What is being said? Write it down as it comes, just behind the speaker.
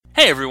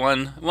Hey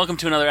everyone, welcome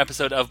to another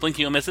episode of Blink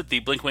You'll Miss It, the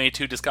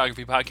Blink-182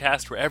 discography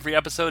podcast, where every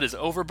episode is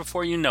over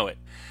before you know it.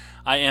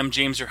 I am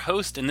James, your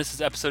host, and this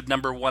is episode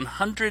number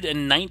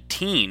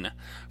 119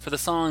 for the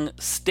song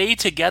Stay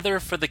Together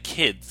for the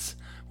Kids,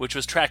 which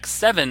was track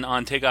 7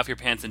 on Take Off Your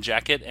Pants and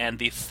Jacket, and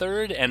the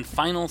third and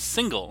final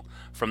single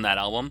from that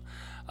album.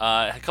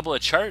 A couple of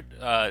chart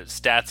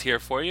stats here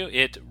for you.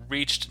 It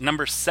reached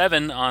number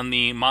 7 on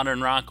the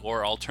Modern Rock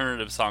or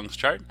Alternative Songs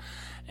chart,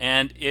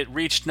 and it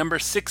reached number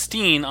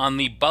 16 on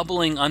the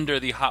Bubbling Under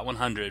the Hot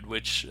 100,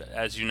 which,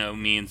 as you know,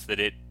 means that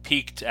it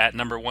peaked at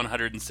number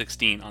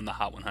 116 on the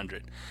Hot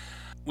 100.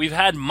 We've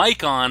had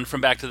Mike on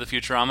from Back to the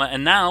Futurama,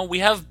 and now we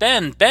have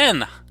Ben.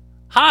 Ben,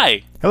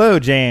 hi! Hello,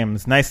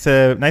 James. Nice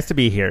to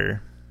be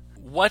here.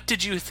 What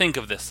did you think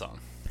of this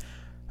song?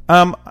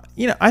 I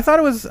thought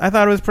it was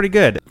pretty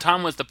good.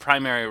 Tom was the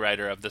primary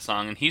writer of the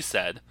song, and he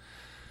said,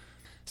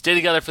 "Stay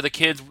Together for the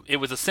Kids, it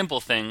was a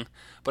simple thing,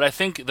 but I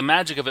think the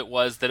magic of it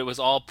was that it was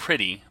all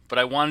pretty, but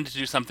I wanted to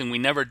do something we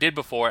never did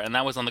before, and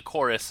that was on the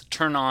chorus,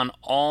 turn on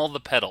all the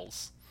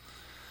pedals.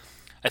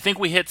 I think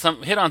we hit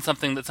on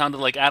something that sounded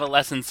like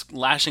adolescents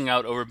lashing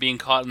out over being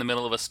caught in the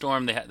middle of a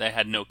storm they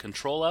had no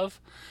control of.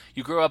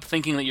 You grow up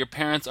thinking that your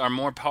parents are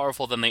more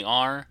powerful than they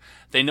are.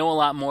 They know a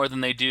lot more than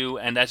they do,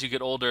 and as you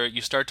get older,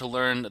 you start to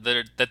learn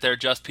that they're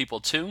just people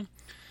too.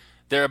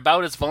 They're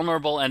about as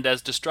vulnerable and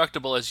as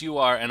destructible as you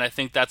are, and I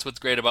think that's what's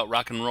great about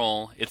rock and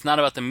roll. It's not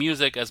about the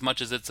music as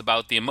much as it's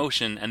about the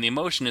emotion, and the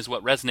emotion is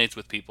what resonates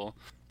with people."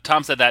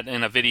 Tom said that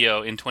in a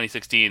video in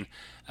 2016.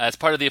 As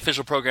part of the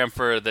official program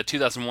for the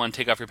 2001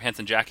 Take Off Your Pants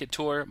and Jacket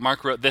tour,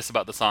 Mark wrote this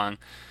about the song: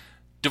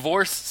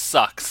 "Divorce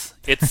sucks.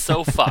 It's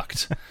so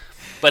fucked.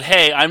 But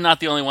hey, I'm not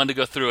the only one to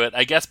go through it.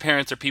 I guess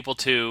parents are people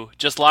too.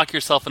 Just lock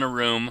yourself in a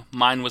room.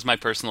 Mine was my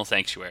personal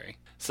sanctuary."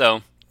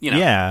 So,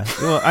 Yeah.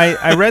 Well,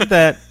 I read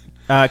that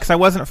because I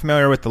wasn't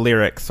familiar with the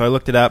lyrics, so I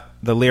looked it up.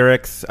 The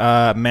lyrics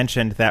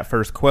mentioned that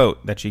first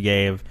quote that you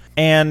gave.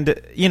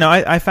 And,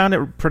 I found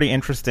it pretty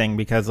interesting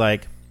because,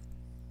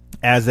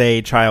 as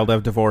a child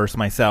of divorce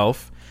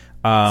myself,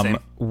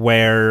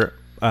 where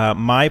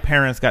my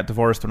parents got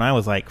divorced when I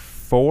was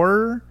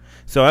 4,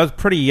 so I was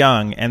pretty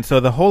young, and so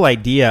the whole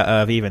idea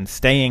of even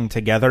staying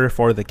together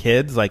for the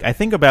kids, I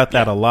think about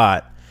that a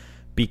lot,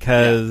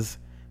 because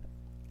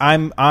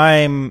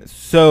I'm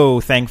so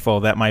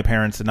thankful that my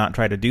parents did not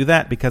try to do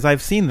that, because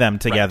I've seen them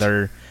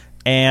together, right.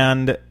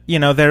 And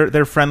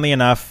they're friendly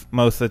enough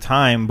most of the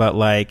time, but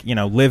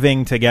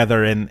living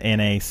together in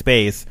a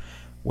space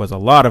was a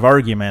lot of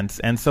arguments,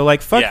 and so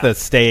fuck the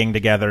staying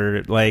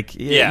together,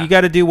 you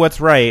got to do what's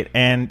right,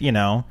 and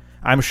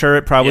I'm sure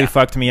it probably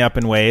fucked me up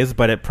in ways,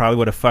 but it probably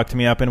would have fucked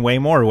me up in way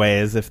more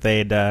ways if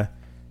they'd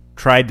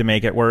tried to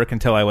make it work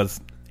until I was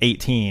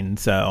 18.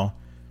 So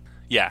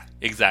yeah,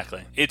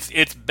 exactly.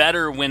 It's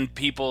better when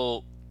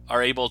people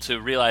are able to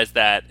realize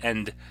that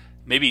and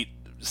maybe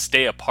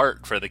stay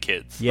apart for the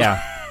kids. Yeah,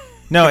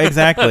 no,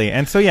 exactly.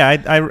 And so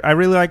I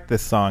really like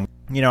this song.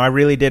 I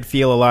really did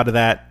feel a lot of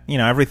that,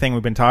 everything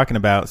we've been talking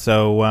about.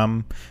 So,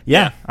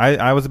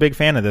 I was a big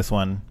fan of this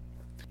one.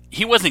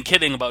 He wasn't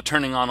kidding about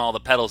turning on all the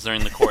pedals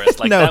during the chorus.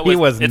 No, he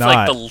was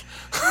not. It's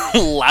the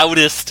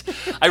loudest.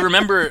 I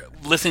remember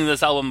listening to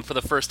this album for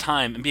the first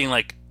time and being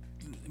like,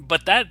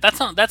 but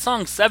that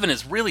song 7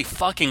 is really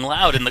fucking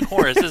loud in the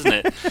chorus, isn't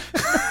it?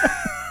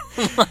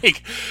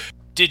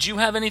 Did you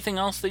have anything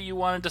else that you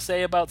wanted to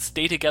say about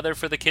Stay Together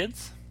for the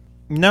Kids?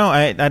 No,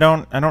 I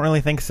don't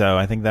really think so.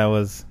 I think that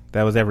was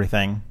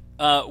everything.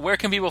 Where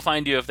can people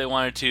find you if they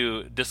wanted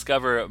to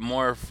discover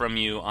more from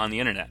you on the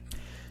internet?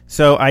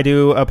 So I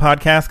do a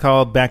podcast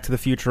called Back to the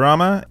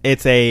Futurama.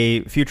 It's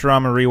a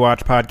Futurama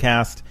rewatch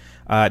podcast.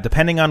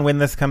 Depending on when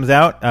this comes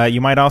out,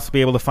 you might also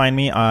be able to find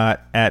me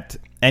at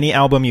Any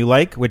Album You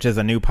Like, which is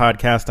a new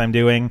podcast I'm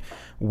doing,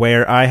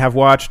 where I have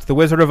watched The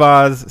Wizard of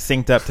Oz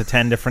synced up to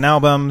 10 different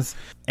albums,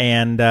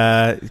 and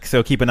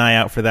so keep an eye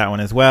out for that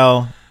one as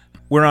well.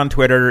 We're on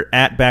Twitter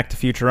at Back to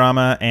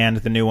Futurama, and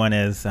the new one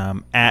is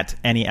at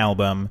Any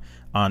Album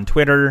on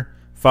Twitter.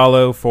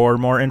 Follow for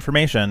more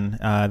information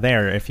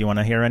there if you want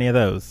to hear any of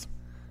those.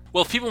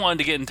 Well, if people wanted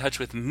to get in touch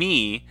with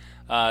me,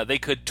 they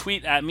could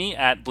tweet at me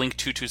at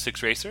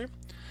Blink226Racer,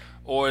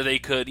 or they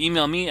could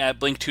email me at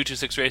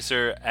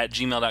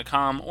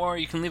blink226racer@gmail.com, or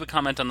you can leave a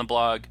comment on the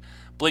blog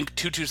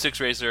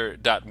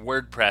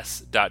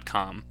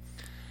blink226racer.wordpress.com.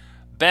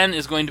 Ben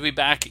is going to be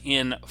back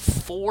in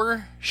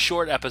 4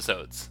 short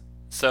episodes,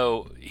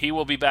 so he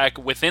will be back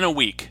within a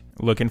week.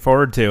 Looking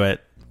forward to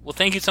it. Well,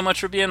 thank you so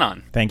much for being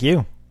on. Thank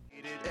you.